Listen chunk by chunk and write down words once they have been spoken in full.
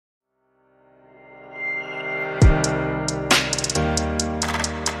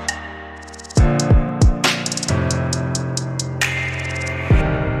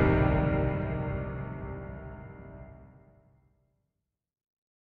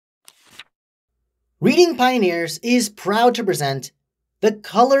Reading Pioneers is proud to present The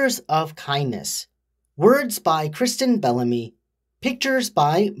Colors of Kindness. Words by Kristen Bellamy. Pictures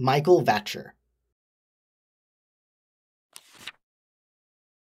by Michael Vatcher.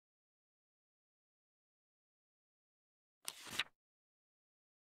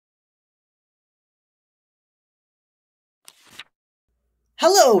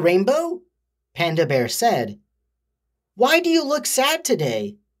 "Hello, Rainbow," Panda Bear said. "Why do you look sad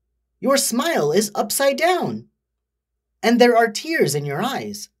today? Your smile is upside down, and there are tears in your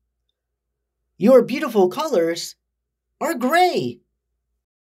eyes. Your beautiful colors are gray."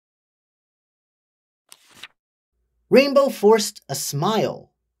 Rainbow forced a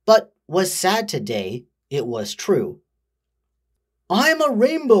smile, but was sad today, it was true. "I'm a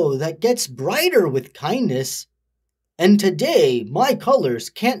rainbow that gets brighter with kindness, and today my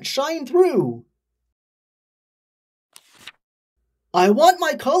colors can't shine through." "I want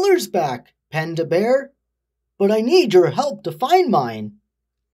my colors back, Panda Bear, but I need your help to find mine."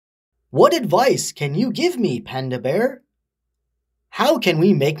 "What advice can you give me, Panda Bear? How can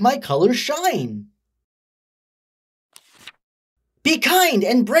we make my colors shine?" "Be kind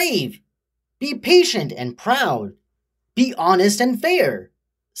and brave. Be patient and proud. Be honest and fair,"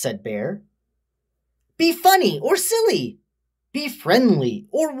 said Bear. "Be funny or silly. Be friendly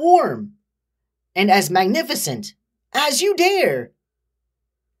or warm. And as magnificent as you dare.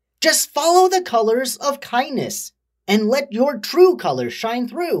 Just follow the colors of kindness and let your true colors shine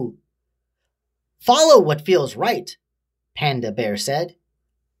through." "Follow what feels right," Panda Bear said.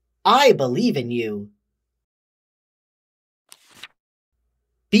 "I believe in you."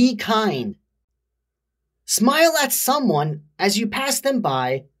 Be kind. Smile at someone as you pass them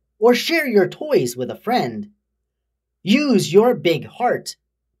by or share your toys with a friend. Use your big heart.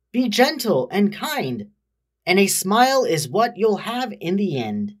 Be gentle and kind, and a smile is what you'll have in the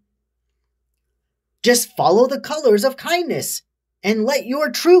end. Just follow the colors of kindness and let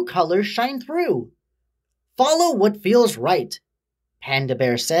your true colors shine through. Follow what feels right, Panda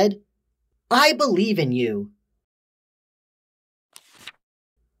Bear said. I believe in you.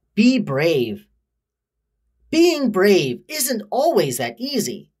 Be brave. Being brave isn't always that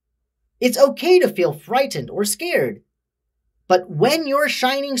easy. It's okay to feel frightened or scared. But when your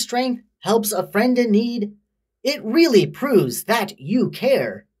shining strength helps a friend in need, it really proves that you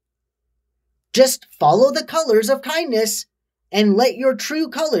care. Just follow the colors of kindness and let your true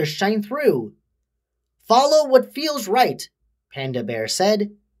colors shine through. Follow what feels right, Panda Bear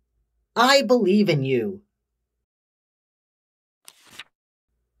said. I believe in you.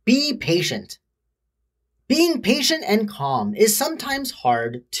 Be patient. Being patient and calm is sometimes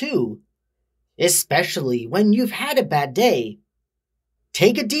hard too, especially when you've had a bad day.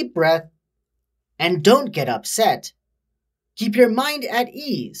 Take a deep breath and don't get upset. Keep your mind at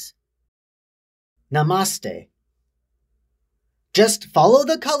ease. Namaste. Just follow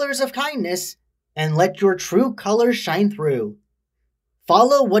the colors of kindness and let your true colors shine through.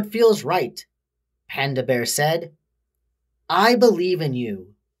 Follow what feels right, Panda Bear said. I believe in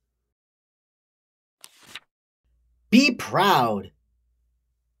you. Be proud.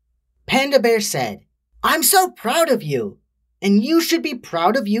 Panda Bear said, I'm so proud of you, and you should be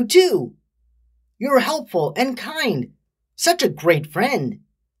proud of you too. You're helpful and kind, such a great friend,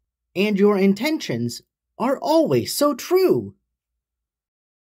 and your intentions are always so true.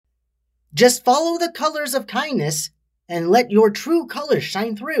 Just follow the colors of kindness and let your true colors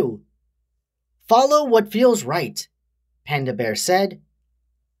shine through. Follow what feels right, Panda Bear said.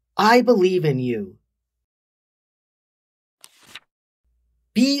 I believe in you.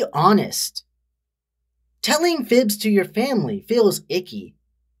 Be honest. Telling fibs to your family feels icky.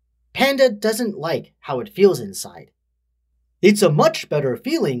 Panda doesn't like how it feels inside. It's a much better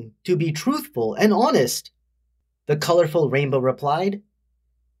feeling to be truthful and honest, the colorful rainbow replied.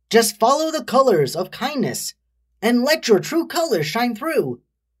 Just follow the colors of kindness and let your true colors shine through.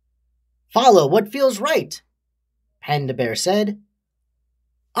 Follow what feels right, Panda Bear said.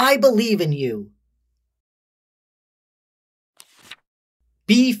 I believe in you.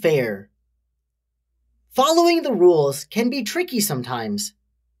 Be fair. Following the rules can be tricky sometimes.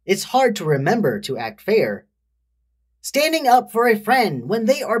 It's hard to remember to act fair. Standing up for a friend when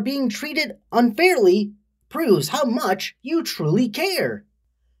they are being treated unfairly proves how much you truly care.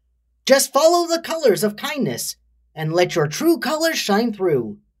 Just follow the colors of kindness and let your true colors shine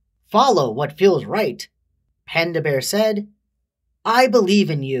through. Follow what feels right, Panda Bear said. I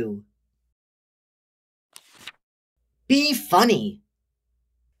believe in you. Be funny.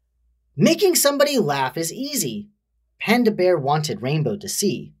 Making somebody laugh is easy, Panda Bear wanted Rainbow to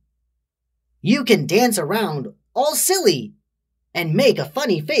see. You can dance around all silly and make a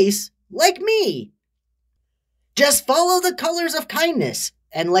funny face like me. Just follow the colors of kindness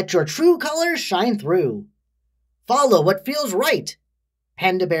and let your true colors shine through. Follow what feels right,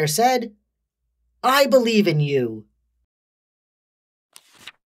 Panda Bear said. I believe in you.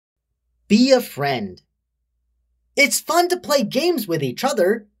 Be a friend. It's fun to play games with each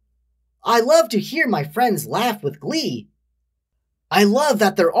other. I love to hear my friends laugh with glee. I love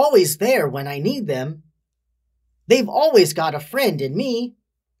that they're always there when I need them. They've always got a friend in me.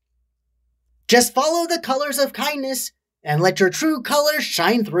 Just follow the colors of kindness and let your true colors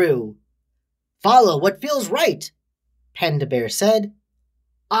shine through. Follow what feels right, Panda Bear said.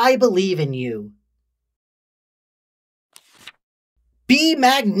 I believe in you. Be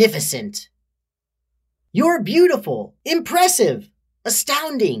magnificent. You're beautiful, impressive,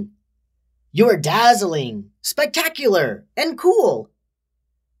 astounding. You're dazzling, spectacular, and cool.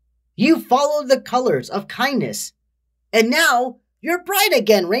 You followed the colors of kindness, and now you're bright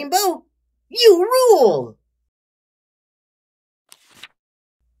again, Rainbow. You rule!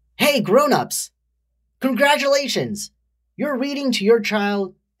 Hey, grown-ups! Congratulations! You're reading to your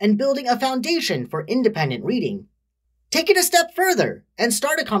child and building a foundation for independent reading. Take it a step further and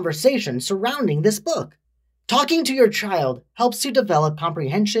start a conversation surrounding this book. Talking to your child helps you develop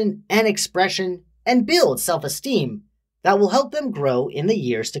comprehension and expression and build self-esteem that will help them grow in the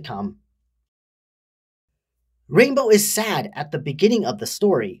years to come. Rainbow is sad at the beginning of the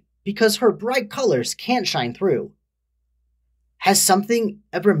story because her bright colors can't shine through. Has something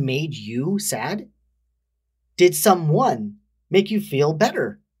ever made you sad? Did someone make you feel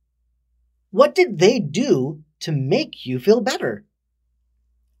better? What did they do to make you feel better?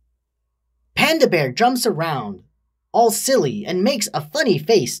 Panda Bear jumps around, all silly, and makes a funny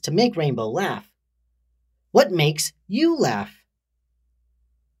face to make Rainbow laugh. What makes you laugh?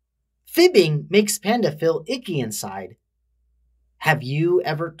 Fibbing makes Panda feel icky inside. Have you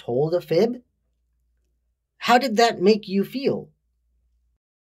ever told a fib? How did that make you feel?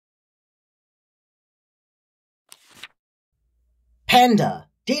 Panda,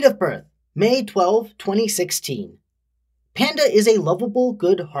 date of birth, May 12, 2016. Panda is a lovable,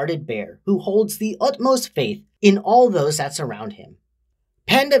 good-hearted bear who holds the utmost faith in all those that surround him.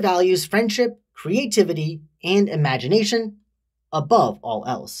 Panda values friendship, creativity, and imagination above all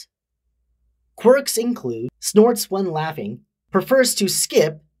else. Quirks include snorts when laughing, prefers to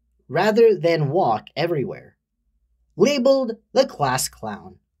skip rather than walk everywhere. Labeled the class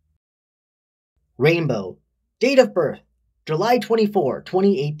clown. Rainbow, date of birth, July 24,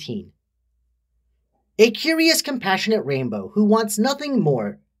 2018. A curious, compassionate rainbow who wants nothing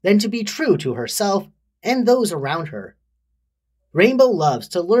more than to be true to herself and those around her. Rainbow loves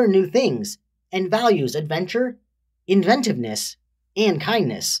to learn new things and values adventure, inventiveness, and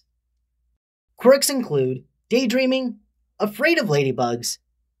kindness. Quirks include daydreaming, afraid of ladybugs,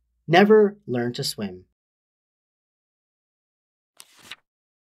 never learn to swim.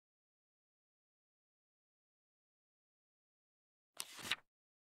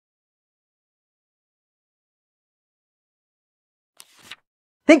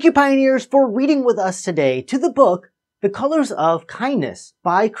 Thank you, Pioneers, for reading with us today to the book, The Colors of Kindness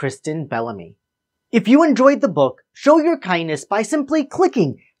by Kristen Bellamy. If you enjoyed the book, show your kindness by simply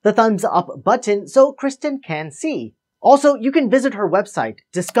clicking the thumbs up button so Kristen can see. Also, you can visit her website,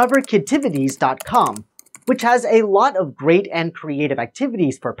 discoverkidtivities.com, which has a lot of great and creative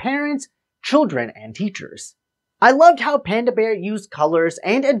activities for parents, children, and teachers. I loved how Panda Bear used colors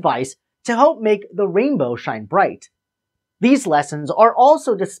and advice to help make the rainbow shine bright. These lessons are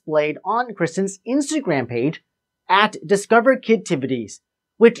also displayed on Kristen's Instagram page at discoverkidtivities,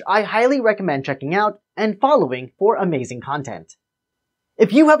 which I highly recommend checking out and following for amazing content.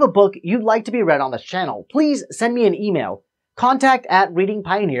 If you have a book you'd like to be read on this channel, please send me an email,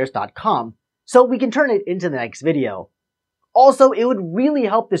 contact@readingpioneers.com, so we can turn it into the next video. Also, it would really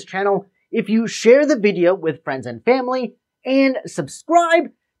help this channel if you share the video with friends and family, and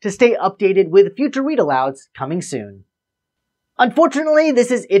subscribe to stay updated with future read-alouds coming soon. Unfortunately, this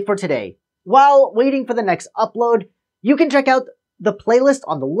is it for today. While waiting for the next upload, you can check out the playlist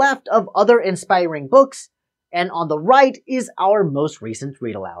on the left of other inspiring books, and on the right is our most recent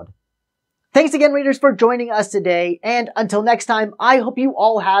read aloud. Thanks again, readers, for joining us today, and until next time, I hope you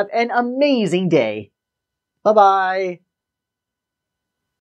all have an amazing day. Bye-bye.